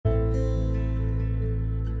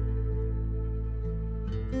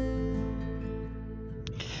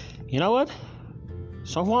You know what?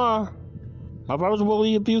 So far, my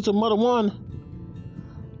verbally abusive mother won.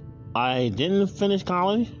 I didn't finish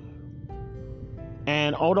college.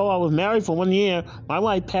 And although I was married for 1 year, my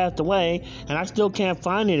wife passed away, and I still can't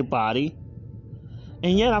find anybody.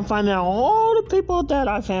 And yet I'm finding out all the people that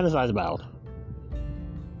I fantasize about.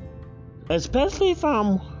 Especially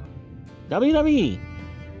from WWE.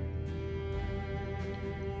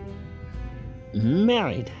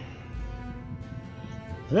 Married.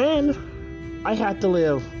 Then I had to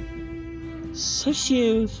live 6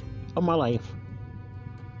 years of my life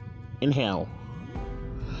in hell.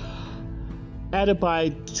 Added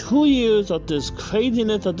by 2 years of this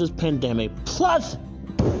craziness of this pandemic, plus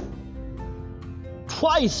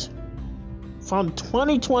twice from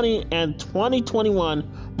 2020 and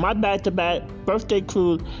 2021, my back-to-back birthday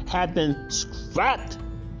cruise had been scrapped,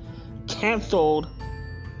 canceled,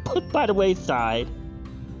 put by the wayside.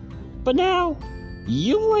 But now,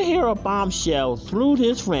 you will hear a bombshell through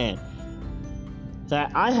this rant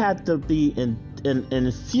that I had to be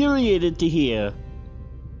infuriated to hear.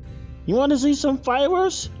 You want to see some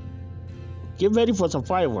fireworks? Get ready for some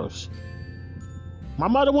fireworks. My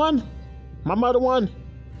mother won. My mother won.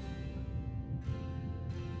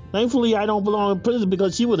 Thankfully, I don't belong in prison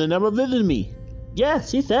because she would have never visited me.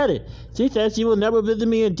 Yes, she said it. She said she would never visit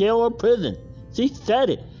me in jail or prison. She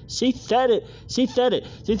said it. She said it. She said it.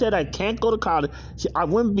 She said I can't go to college. I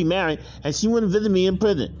wouldn't be married, and she wouldn't visit me in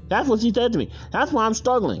prison. That's what she said to me. That's why I'm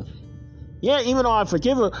struggling. Yeah, even though I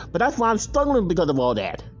forgive her, but that's why I'm struggling because of all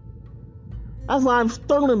that. That's why I'm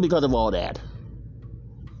struggling because of all that.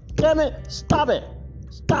 Damn it! Stop it!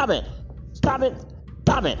 Stop it! Stop it!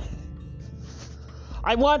 Stop it!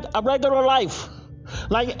 I want a regular life,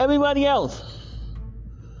 like everybody else.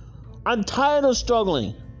 I'm tired of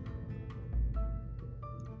struggling.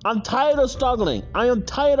 I'm tired of struggling. I am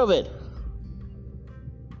tired of it.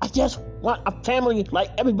 I just want a family like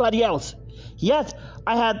everybody else. Yes,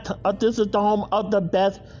 I had this is the home of the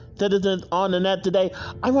best citizens on the net today.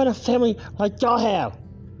 I want a family like y'all have.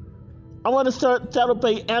 I want to start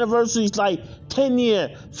celebrate anniversaries like 10 year,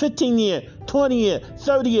 15 year, 20 year,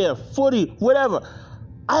 30 year, 40, whatever.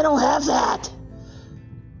 I don't have that.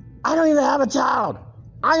 I don't even have a child.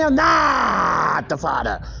 I am not the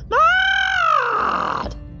father.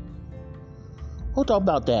 Not. We'll talk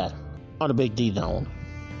about that on the Big D Zone.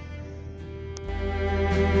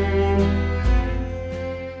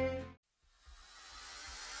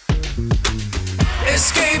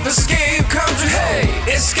 Escape, escape, country, hey!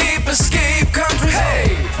 Escape, escape, country,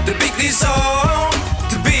 hey! The Big D Zone,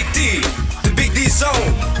 the Big D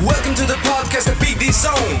Zone. Welcome to the podcast, the Big D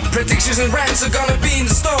Zone. Predictions and rants are gonna be in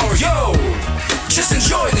the store, yo! Just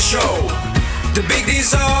enjoy the show, the Big D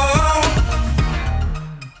Zone.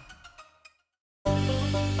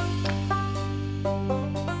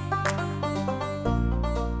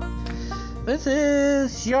 This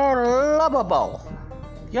is your lovable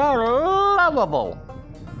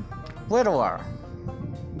widower,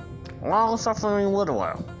 long-suffering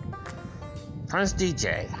widower, Prince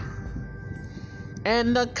DJ,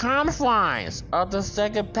 in the confines of the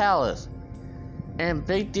Second Palace in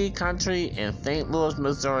Big D Country in St. Louis,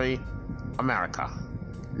 Missouri, America.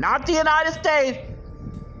 Not the United States,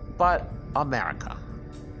 but America.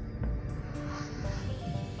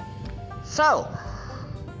 So,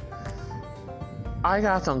 I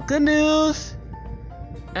got some good news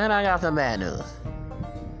and I got some bad news.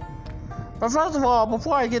 But first of all,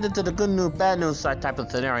 before I get into the good news, bad news type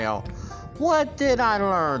of scenario, what did I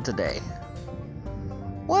learn today?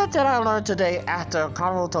 What did I learn today after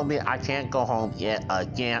Carnival told me I can't go home yet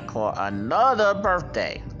again for another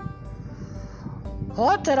birthday?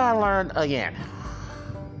 What did I learn again?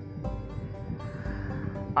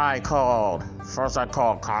 First I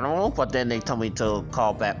called Carnival, but then they told me to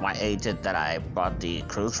call back my agent that I bought the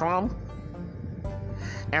cruise from.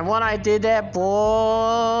 And when I did that, boy,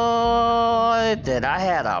 did I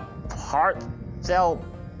had a heartfelt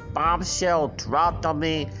bombshell dropped on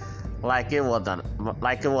me like it was an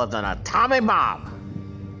atomic bomb.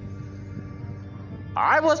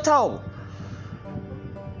 I was told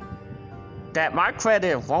that my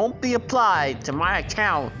credit won't be applied to my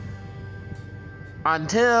account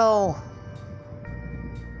until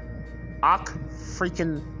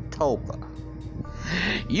October.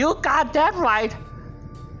 You got that right.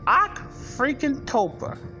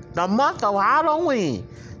 October. The month of Halloween.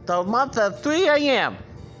 The month of 3 a.m.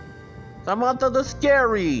 The month of the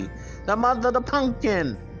scary. The month of the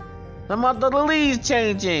pumpkin. The month of the leaves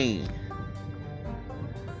changing.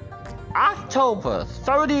 October,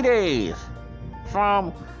 30 days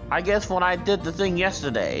from, I guess, when I did the thing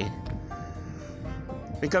yesterday.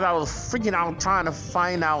 Because I was freaking out trying to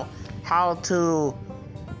find out how to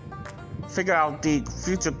figure out the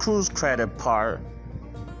future cruise credit part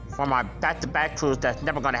for my back-to-back cruise that's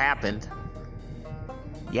never gonna happen.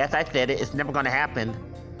 Yes, I said it. It's never gonna happen.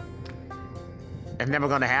 It's never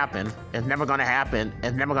gonna happen. It's never gonna happen.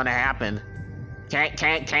 It's never gonna happen. Can't.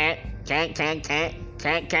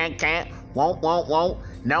 Won't.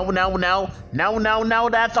 No.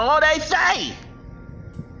 That's all they say.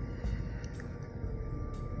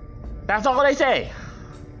 That's all they say.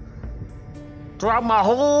 Throughout my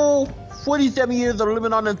whole 47 years of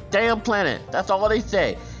living on this damn planet, that's all they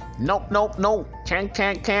say. Nope.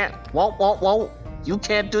 Can't. Won't. You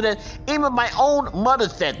can't do that. Even my own mother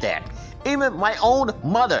said that. Even my own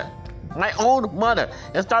mother.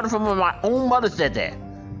 It started from when my own mother said that.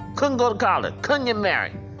 Couldn't go to college. Couldn't get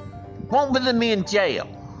married. Won't visit me in jail.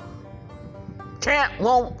 Can't,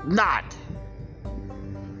 won't, not.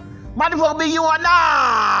 Might as well be you are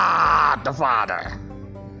not the father.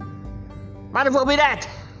 Might as well be that.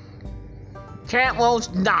 Can't,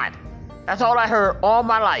 won't, not. That's all I heard all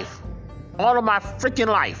my life. All of my freaking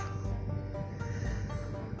life.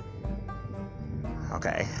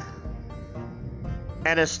 Okay.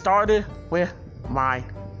 And it started with my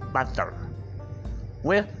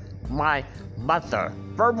mother.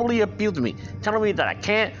 Verbally abusing me. Telling me that I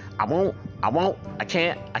can't, I won't, I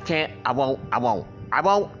can't, I can't.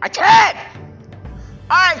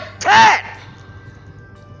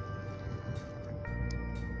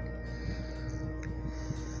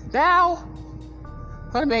 Now,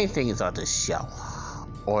 what are the main things of this show,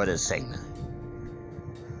 or this segment?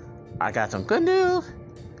 I got some good news,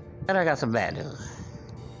 and I got some bad news.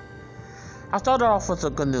 I'll start off with the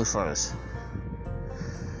good news first.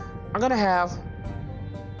 I'm gonna have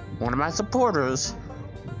one of my supporters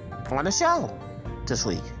on the show this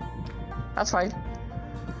week. That's right.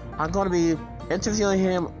 I'm gonna be interviewing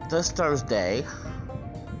him this Thursday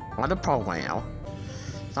on the program.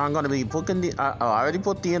 So I'm gonna be booking I already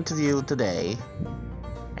booked the interview today,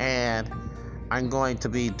 and I'm going to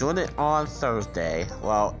be doing it on Thursday.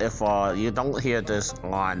 Well, if you don't hear this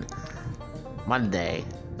on Monday,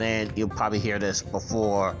 then you'll probably hear this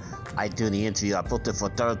before I do the interview. I booked it for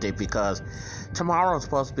Thursday because tomorrow's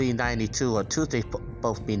supposed to be 92, or Tuesday's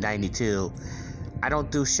supposed to be 92. I don't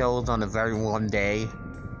do shows on the very one day,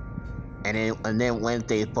 and then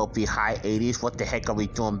Wednesday's supposed to be high 80s. What the heck are we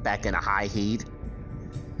doing back in the high heat?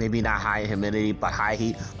 Maybe not high humidity, but high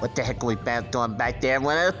heat. What the heck are we doing back there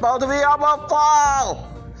when it's supposed to be almost fall?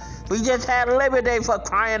 We just had Labor Day, for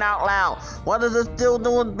crying out loud. What is it still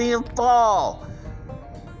doing being fall?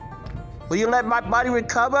 Will you let my body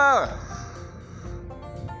recover?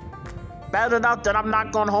 Bad enough that I'm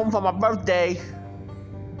not going home for my birthday.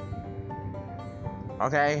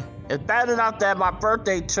 Okay? It's bad enough that my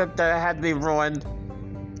birthday trip that had to be ruined.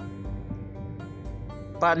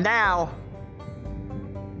 But now,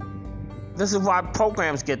 this is why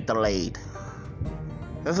programs get delayed.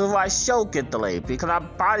 This is why shows get delayed. Because our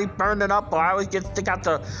body burning up, or I always get stick out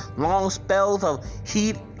the long spells of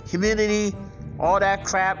heat, humidity, all that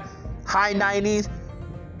crap. High 90s,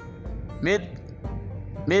 mid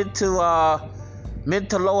to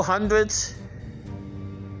low hundreds.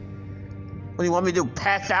 What do you want me to do?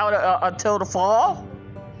 Pass out until the fall?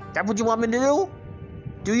 That what you want me to do?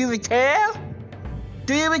 Do you even care?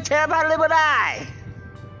 Do you even care if I live or die?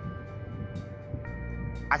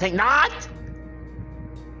 I think not.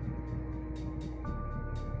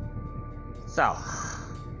 So,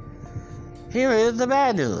 here is the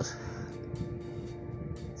bad news.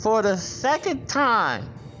 For the second time,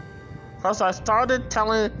 first I started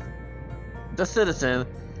telling the citizen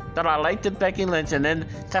that I liked the Becky Lynch, and then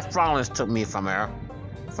Seth Rollins took me from her,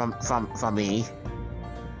 from me.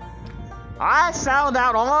 I found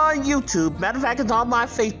out on YouTube, matter of fact, it's on my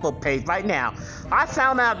Facebook page right now. I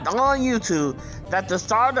found out on YouTube that the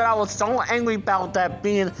star that I was so angry about that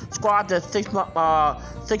being squad at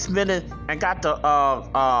 6 minutes and got the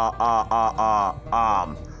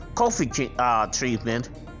Kofi treatment.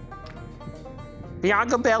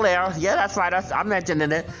 Bianca Belair, yeah, that's right, I'm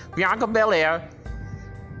mentioning it. Bianca Belair,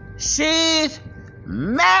 she's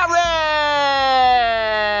married!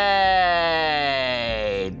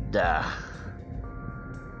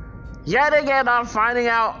 Yet again, I'm finding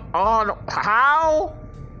out on how?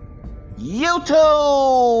 YouTube!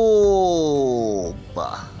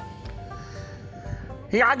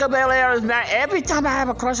 Bianca Belair is married. Every time I have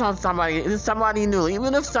a crush on somebody, it's somebody new.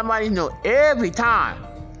 Even if somebody new, every time.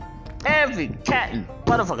 Every cat and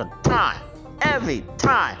motherfucking time. Every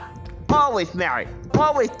time. Always married.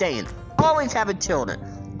 Always dating. Always having children.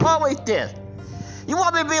 Always this. You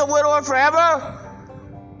want me to be a widower forever?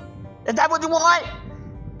 Is that what you want?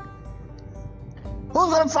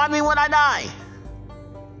 Who's gonna find me when I die?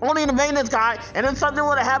 Only the maintenance guy, and if something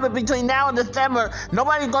would have happened between now and December,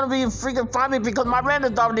 nobody's gonna be freaking find me because my rent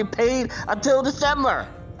is already paid until December.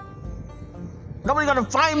 Nobody's gonna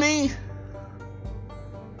find me.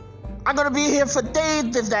 I'm gonna be here for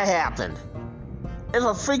days if that happened.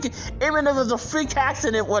 Even if it's a freak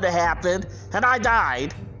accident would have happened and I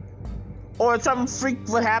died, or some freak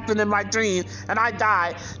would happen in my dream and I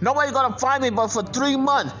died, nobody's gonna find me but for 3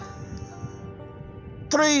 months.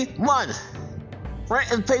 3 months.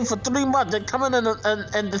 Rent is paid for 3 months. They're coming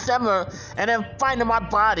in December and then finding my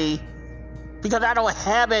body because I don't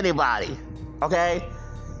have anybody. Okay?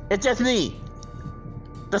 It's just me.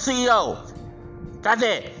 The CEO. That's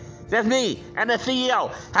it. That's me and the CEO.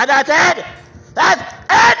 And that's it! That's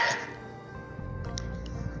it!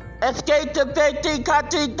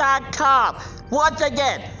 EscapeToBigDCountry.com. Once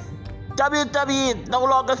again, WWE is no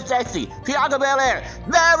longer sexy. Bianca Belair,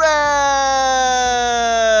 married!